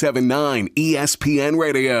 97.9 ESPN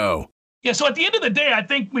Radio. Yeah, so at the end of the day, I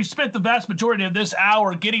think we spent the vast majority of this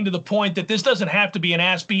hour getting to the point that this doesn't have to be an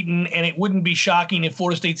ass-beaten, and it wouldn't be shocking if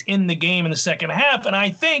Florida State's in the game in the second half. And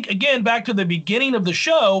I think, again, back to the beginning of the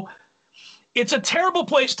show, it's a terrible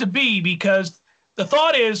place to be because the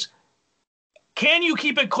thought is, can you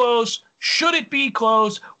keep it close? Should it be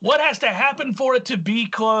close? What has to happen for it to be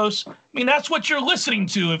close? I mean, that's what you're listening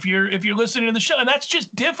to if you're listening to the show. And that's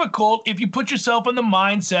just difficult if you put yourself in the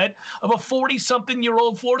mindset of a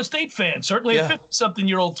 40-something-year-old Florida State fan, certainly a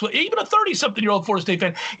 50-something-year-old, even a 30-something-year-old Florida State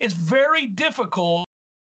fan. It's very difficult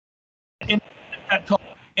in that talk.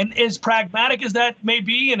 And as pragmatic as that may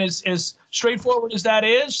be and as straightforward as that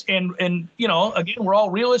is, and again, we're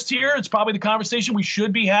all realists here. It's probably the conversation we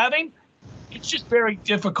should be having. It's just very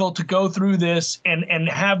difficult to go through this and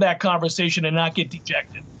have that conversation and not get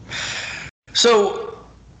dejected. So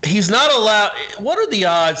he's not allowed. What are the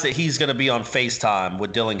odds that he's going to be on FaceTime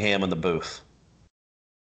with Dillingham in the booth?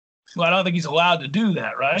 Well, I don't think he's allowed to do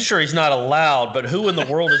that, right? Sure, he's not allowed, but who in the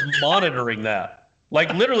world is monitoring that?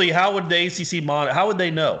 Like, literally, how would the ACC monitor? How would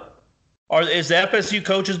they know? Is the FSU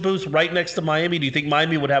coaches booth right next to Miami? Do you think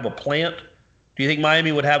Miami would have a plant? Do you think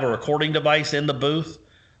Miami would have a recording device in the booth?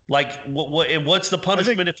 Like, what's the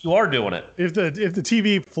punishment if you are doing it? If the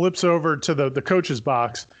TV flips over to the coach's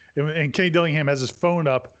box and Kenny Dillingham has his phone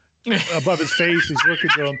up above his face, he's looking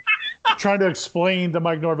to him, trying to explain to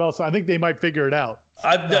Mike Norvell. So I think they might figure it out.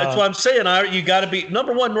 That's what I'm saying. You got to be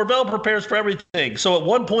number one. Norvell prepares for everything. So at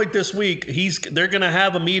one point this week, they're going to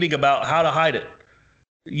have a meeting about how to hide it.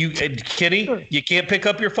 Kenny, you can't pick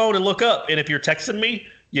up your phone and look up. And if you're texting me,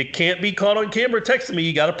 you can't be caught on camera texting me.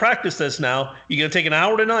 You got to practice this now. You're going to take an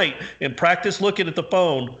hour tonight and practice looking at the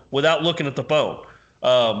phone without looking at the phone.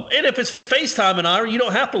 And if it's FaceTime and you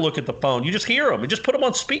don't have to look at the phone. You just hear them and just put them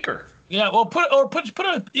on speaker. Yeah, well, put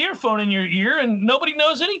an earphone in your ear and nobody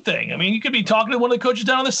knows anything. I mean, you could be talking to one of the coaches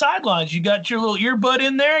down on the sidelines. You got your little earbud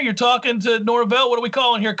in there. You're talking to Norvell. What are we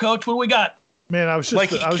calling here, Coach? What do we got? Man,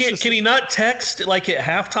 can he not text like at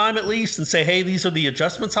halftime at least and say, hey, these are the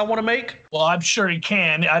adjustments I want to make? Well, I'm sure he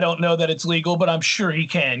can. I don't know that it's legal, but I'm sure he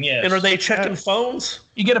can, yes. And are they checking phones?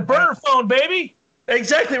 You get a burner phone, baby.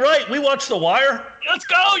 Exactly right. We watch The Wire. Let's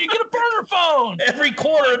go. You get a burner phone. Every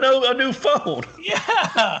quarter, a new phone.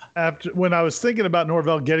 Yeah. When I was thinking about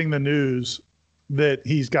Norvell getting the news that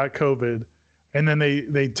he's got COVID, and then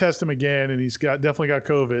they test him again, and he's definitely got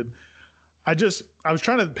COVID, I was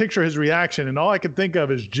trying to picture his reaction, and all I could think of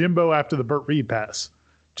is Jimbo after the Burt Reed pass,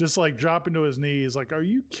 just like dropping to his knees, like, "Are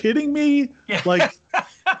you kidding me?" Yeah. Like,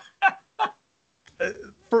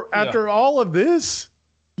 after all of this,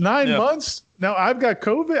 9 months now, I've got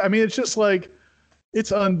COVID. I mean, it's just like,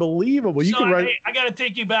 it's unbelievable. I got to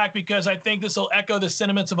take you back because I think this will echo the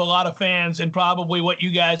sentiments of a lot of fans and probably what you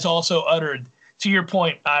guys also uttered. To your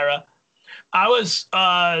point, Ira. I was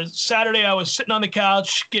Saturday. I was sitting on the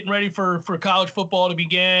couch getting ready for college football to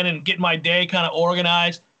begin and getting my day kind of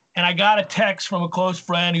organized. And I got a text from a close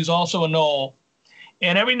friend who's also a Nole.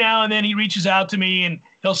 And every now and then he reaches out to me and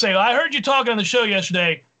he'll say, "I heard you talking on the show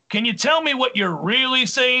yesterday. Can you tell me what you're really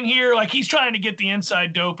saying here?" Like he's trying to get the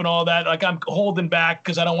inside dope and all that. Like I'm holding back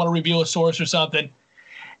because I don't want to reveal a source or something.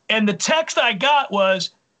 And the text I got was,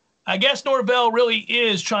 I guess Norvell really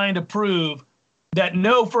is trying to prove that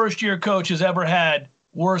no first-year coach has ever had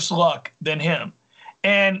worse luck than him.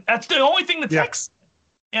 And that's the only thing the text.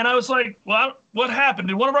 Yeah. And I was like, well, what happened?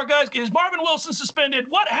 Did one of our guys, is Marvin Wilson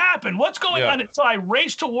suspended? What happened? What's going on? And so I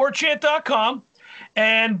raced to warchant.com,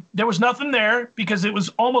 and there was nothing there because it was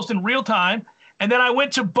almost in real time. And then I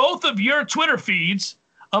went to both of your Twitter feeds,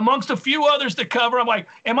 amongst a few others to cover. I'm like,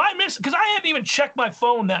 am I missing? Because I hadn't even checked my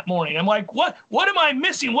phone that morning. I'm like, what am I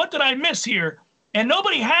missing? What did I miss here? And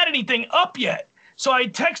nobody had anything up yet. So I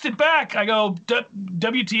texted back. I go,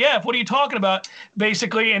 WTF, what are you talking about,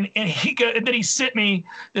 basically? And then he sent me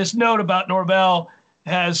this note about Norvell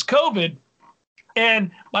has COVID.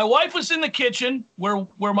 And my wife was in the kitchen where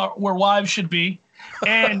wives should be.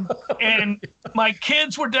 And my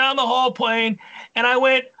kids were down the hall playing. And I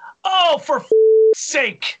went, "Oh, for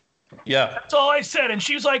sake." Yeah. That's all I said. And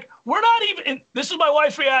she was like, "We're not even," and this is my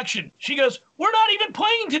wife's reaction. She goes, "We're not even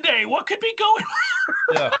playing today. What could be going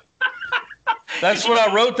on?" Yeah. That's what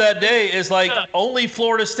I wrote that day is like only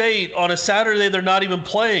Florida State on a Saturday they're not even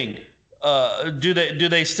playing. Do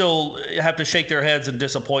they still have to shake their heads in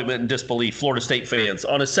disappointment and disbelief, Florida State fans?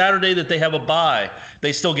 On a Saturday that they have a bye,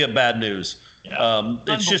 they still get bad news. Yeah.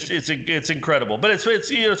 It's incredible. But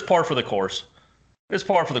it's par for the course. It's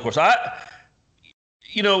par for the course.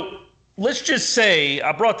 Let's just say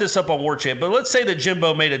I brought this up on War Chant, but let's say that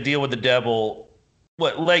Jimbo made a deal with the devil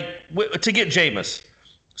to get Jameis.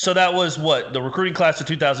 So that was the recruiting class of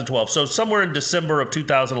 2012. So somewhere in December of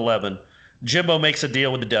 2011, Jimbo makes a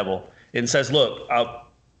deal with the devil and says, look,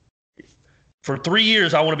 for 3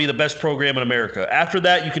 years, I want to be the best program in America. After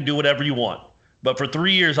that, you can do whatever you want. But for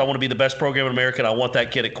 3 years, I want to be the best program in America, and I want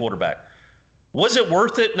that kid at quarterback. Was it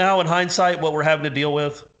worth it now in hindsight, what we're having to deal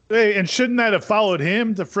with? Hey, and shouldn't that have followed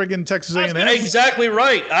him to friggin' Texas A&M? Exactly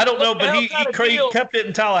right. I don't know, but he kept it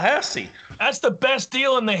in Tallahassee. That's the best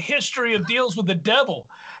deal in the history of deals with the devil.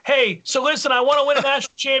 Hey, so listen, I want to win a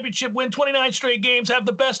national championship, win 29 straight games, have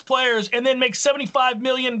the best players, and then make $75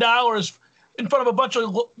 million in front of a bunch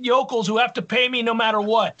of yokels who have to pay me no matter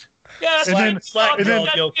what. Yeah, and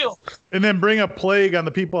then bring a plague on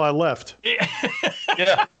the people I left.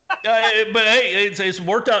 Yeah. But hey, it's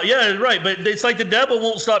worked out. Yeah, right. But it's like the devil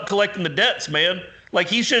won't stop collecting the debts, man. Like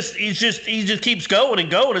he just keeps going and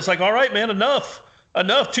going. It's like, all right, man, enough.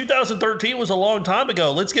 2013 was a long time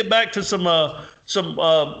ago. Let's get back to some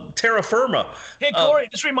terra firma. Hey, Corey,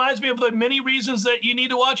 this reminds me of the many reasons that you need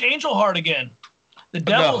to watch Angel Heart again. The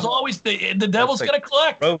devil's always the devil's going to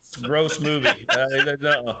collect. Gross movie.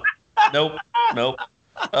 Nope.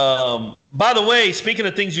 By the way, speaking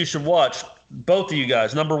of things you should watch, both of you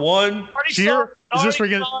guys. Number one, Cheer. Is this where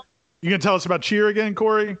you gonna tell us about Cheer again,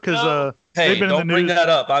 Corey? Because they've been in the news. Bring that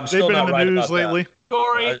up. I'm still not right about lately. That.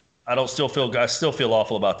 Corey, I still feel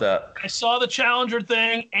awful about that. I saw the Challenger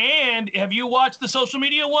thing, and have you watched the social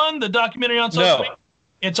media one, the documentary on social media?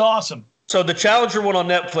 It's awesome. So the Challenger one on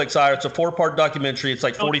Netflix, it's a 4-part documentary. It's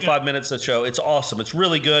like 45 minutes a show. It's awesome. It's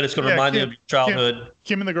really good. It's going to remind you of your childhood.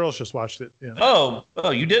 Kim and the girls just watched it. Yeah. Oh,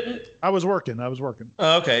 you didn't? I was working.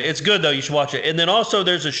 Oh, okay. It's good, though. You should watch it. And then also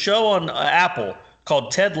there's a show on Apple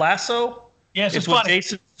called Ted Lasso. Yes, it's funny. with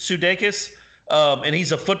Jason Sudeikis. And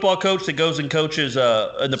he's a football coach that goes and coaches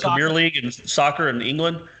in the Premier League and soccer in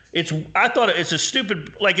England. I thought it's a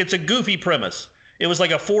stupid, it's a goofy premise. It was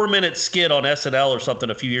like a 4-minute skit on SNL or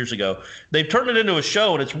something a few years ago. They've turned it into a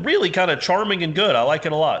show, and it's really kind of charming and good. I like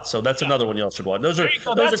it a lot. So that's another one y'all should watch. Those are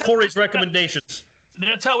Corey's recommendations.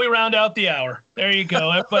 That's how we round out the hour. There you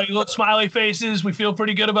go. Everybody look smiley faces. We feel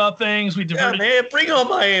pretty good about things. We diverted. Yeah, man, bring on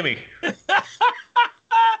Miami.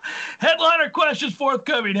 Headliner questions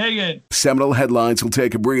forthcoming. Hang in. Seminole Headlines will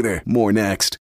take a breather. More next.